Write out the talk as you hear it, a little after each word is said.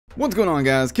What's going on,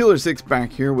 guys? Killer6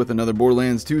 back here with another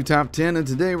Borderlands 2 Top 10, and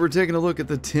today we're taking a look at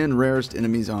the 10 rarest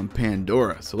enemies on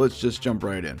Pandora, so let's just jump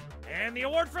right in. And the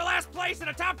award for last place in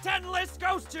a top 10 list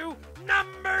goes to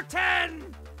number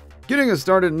 10! Getting us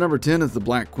started at number 10 is the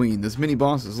Black Queen. This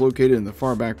mini-boss is located in the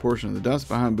far back portion of the dust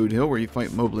behind Boot Hill where you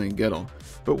fight Mobley and Gettle.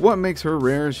 But what makes her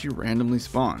rare is she randomly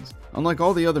spawns. Unlike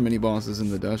all the other mini-bosses in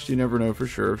the dust, you never know for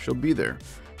sure if she'll be there.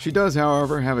 She does,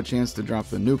 however, have a chance to drop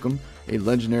the Nukem, a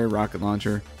legendary rocket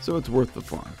launcher, so it's worth the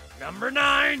fun. Number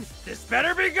 9! This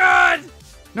better be good!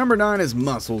 Number 9 is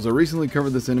Muscles. I recently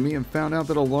covered this enemy and found out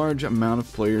that a large amount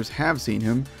of players have seen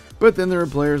him, but then there are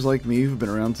players like me who've been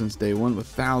around since day one with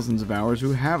thousands of hours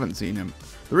who haven't seen him.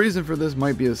 The reason for this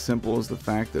might be as simple as the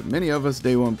fact that many of us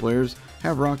day one players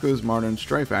have Rocco's Martyr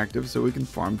Strife active so we can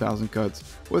farm 1,000 cuts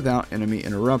without enemy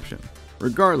interruption.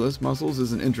 Regardless, Muscles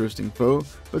is an interesting foe,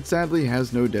 but sadly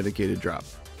has no dedicated drop.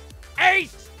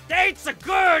 8! 8's a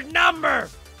good number!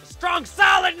 A strong,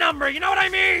 solid number, you know what I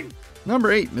mean?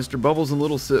 Number 8, Mr. Bubbles and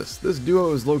Little Sis. This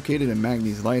duo is located in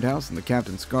Magni's Lighthouse in the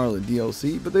Captain Scarlet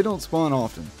DLC, but they don't spawn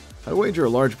often. I wager a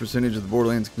large percentage of the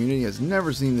Borderlands community has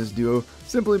never seen this duo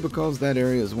simply because that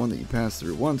area is one that you pass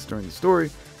through once during the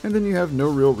story, and then you have no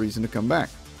real reason to come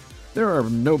back. There are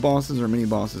no bosses or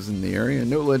mini-bosses in the area and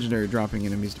no legendary dropping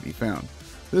enemies to be found.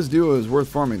 This duo is worth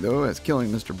farming though, as killing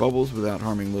Mr. Bubbles without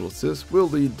harming Little Sis will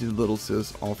lead to Little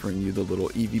Sis offering you the little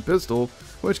Eevee pistol,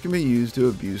 which can be used to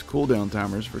abuse cooldown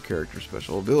timers for character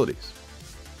special abilities.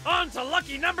 On to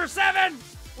lucky number 7,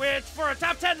 which for a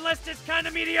top 10 list is kinda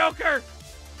mediocre.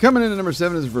 Coming in at number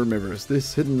 7 is Vermivorous.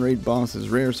 This hidden raid boss is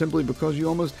rare simply because you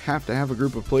almost have to have a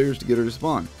group of players to get her to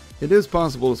spawn. It is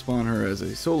possible to spawn her as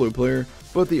a solo player,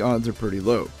 but the odds are pretty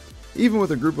low. Even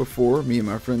with a group of 4, me and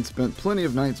my friends spent plenty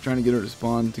of nights trying to get her to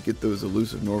spawn to get those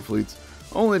elusive Norfleets,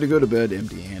 only to go to bed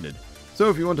empty-handed.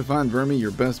 So if you want to find Vermi, your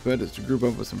best bet is to group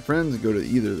up with some friends and go to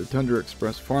either the Tundra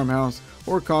Express farmhouse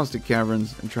or Caustic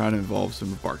Caverns and try to involve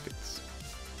some Barkets.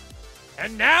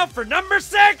 And now for number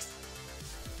 6!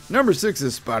 Number 6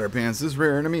 is Spider Pants. This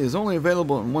rare enemy is only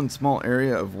available in one small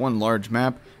area of one large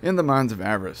map in the Mines of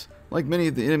Avarice. Like many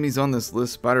of the enemies on this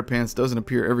list, Spider Pants doesn't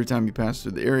appear every time you pass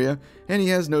through the area, and he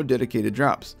has no dedicated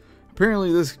drops.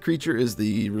 Apparently this creature is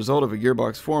the result of a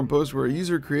Gearbox forum post where a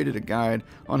user created a guide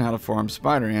on how to farm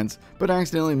spider ants, but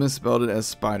accidentally misspelled it as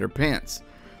Spider Pants.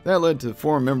 That led to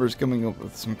forum members coming up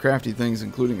with some crafty things,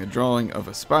 including a drawing of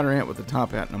a spider ant with a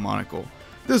top hat and a monocle.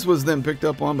 This was then picked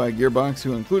up on by Gearbox,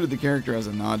 who included the character as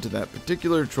a nod to that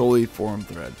particular trolley forum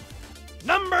thread.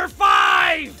 Number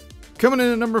 5! Coming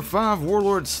in at number 5,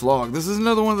 Warlord Slog. This is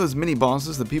another one of those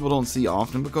mini-bosses that people don't see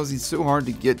often because he's so hard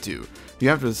to get to. You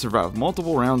have to survive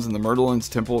multiple rounds in the Myrtleland's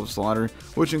Temple of Slaughter,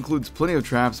 which includes plenty of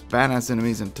traps, badass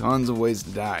enemies, and tons of ways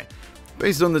to die.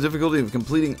 Based on the difficulty of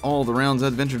completing all the rounds,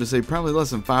 I'd venture to say probably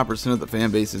less than 5% of the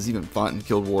fanbase has even fought and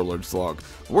killed Warlord Slog.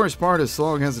 The worst part is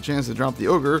Slog has the chance to drop the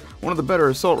Ogre, one of the better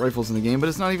assault rifles in the game, but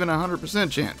it's not even a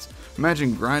 100% chance.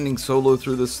 Imagine grinding solo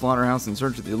through this slaughterhouse in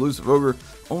search of the elusive Ogre,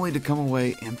 only to come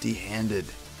away empty-handed.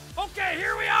 Okay,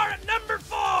 here we are at number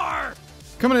 4!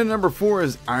 Coming in at number 4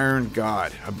 is Iron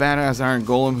God. A badass Iron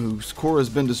Golem whose core has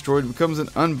been destroyed becomes an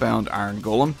unbound Iron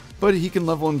Golem, but he can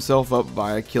level himself up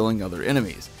via killing other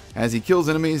enemies. As he kills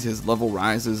enemies, his level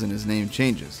rises and his name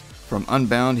changes. From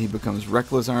Unbound, he becomes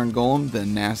Reckless Iron Golem,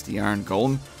 then Nasty Iron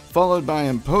Golem, followed by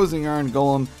Imposing Iron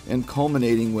Golem, and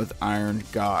culminating with Iron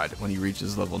God when he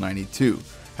reaches level 92.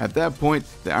 At that point,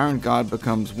 the Iron God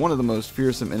becomes one of the most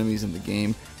fearsome enemies in the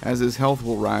game, as his health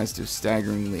will rise to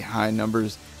staggeringly high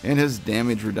numbers, and his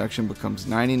damage reduction becomes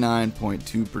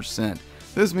 99.2%.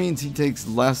 This means he takes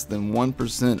less than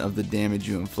 1% of the damage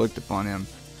you inflict upon him.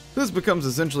 This becomes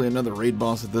essentially another raid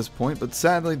boss at this point, but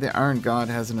sadly the Iron God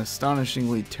has an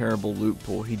astonishingly terrible loot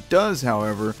pool. He does,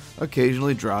 however,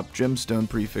 occasionally drop gemstone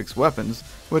prefix weapons,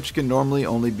 which can normally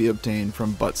only be obtained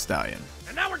from Butt Stallion.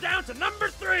 And now we're down to number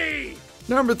 3!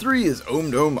 Number 3 is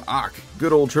Omdome Ak.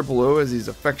 Good old Triple O, as he's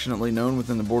affectionately known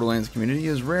within the Borderlands community,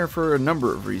 is rare for a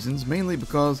number of reasons, mainly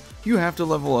because you have to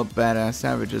level up badass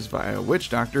savages via a Witch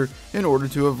Doctor in order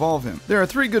to evolve him. There are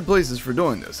 3 good places for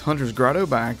doing this: Hunter's Grotto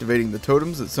by activating the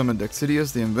totems that summon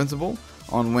Dexidius the Invincible,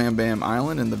 on Wham Bam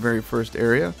Island in the very first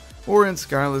area, or in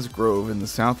Skyla's Grove in the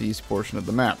southeast portion of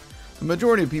the map. The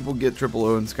majority of people get Triple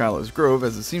O in Skyla's Grove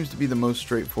as it seems to be the most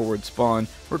straightforward spawn,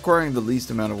 requiring the least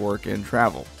amount of work and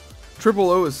travel.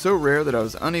 Triple O is so rare that I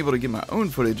was unable to get my own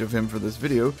footage of him for this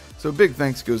video, so big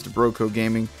thanks goes to Broco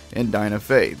Gaming and Dinah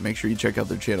Faye. Make sure you check out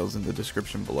their channels in the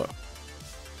description below.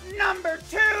 Number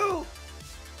 2!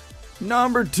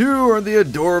 Number 2 are the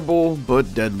adorable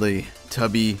but deadly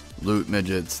Tubby Loot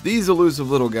midgets. These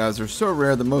elusive little guys are so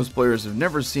rare that most players have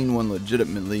never seen one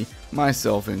legitimately,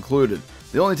 myself included.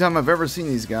 The only time I've ever seen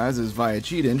these guys is via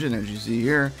cheat engine, as you see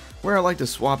here, where I like to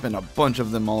swap in a bunch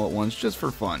of them all at once just for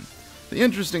fun. The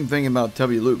interesting thing about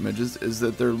tubby loot midgets is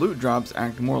that their loot drops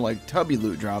act more like tubby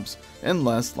loot drops and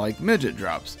less like midget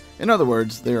drops. In other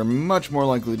words, they are much more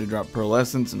likely to drop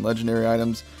pearlescence and legendary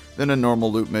items than a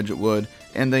normal loot midget would,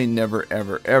 and they never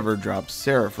ever drop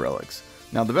seraph relics.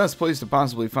 Now, the best place to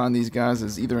possibly find these guys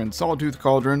is either in Sawtooth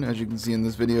Cauldron, as you can see in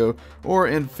this video, or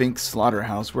in Fink's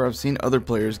Slaughterhouse, where I've seen other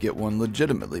players get one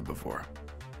legitimately before.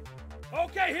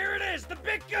 Okay, here it is, the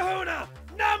big kahuna,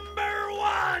 number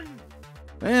 1!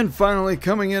 And finally,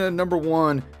 coming in at number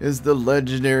 1 is the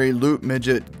legendary loot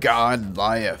midget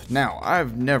god-liath. Now,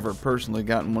 I've never personally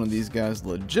gotten one of these guys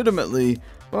legitimately,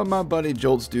 but my buddy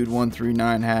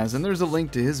JoltsDude139 has, and there's a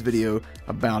link to his video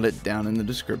about it down in the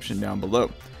description down below.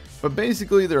 But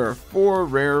basically, there are 4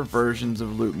 rare versions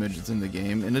of loot midgets in the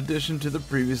game, in addition to the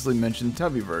previously mentioned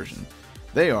tubby version.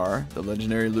 They are the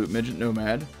legendary loot midget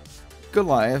nomad,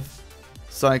 Goliath,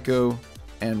 Psycho,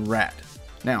 and Rat.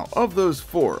 Now, of those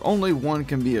 4, only one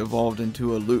can be evolved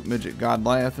into a loot midget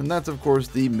god-liath, and that's of course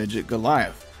the midget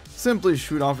Goliath. Simply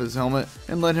shoot off his helmet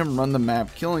and let him run the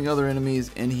map, killing other enemies,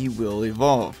 and he will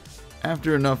evolve.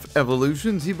 After enough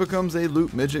evolutions, he becomes a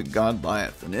loot midget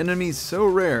god-liath, an enemy so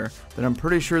rare that I'm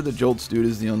pretty sure that JoltsDude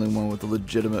is the only one with the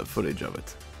legitimate footage of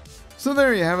it. So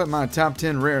there you have it, my top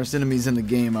 10 rarest enemies in the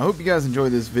game. I hope you guys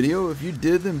enjoyed this video. If you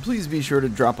did, then please be sure to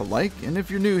drop a like, and if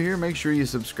you're new here, make sure you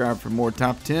subscribe for more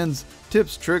top 10s,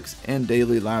 tips, tricks, and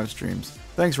daily live streams.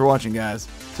 Thanks for watching, guys.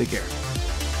 Take care.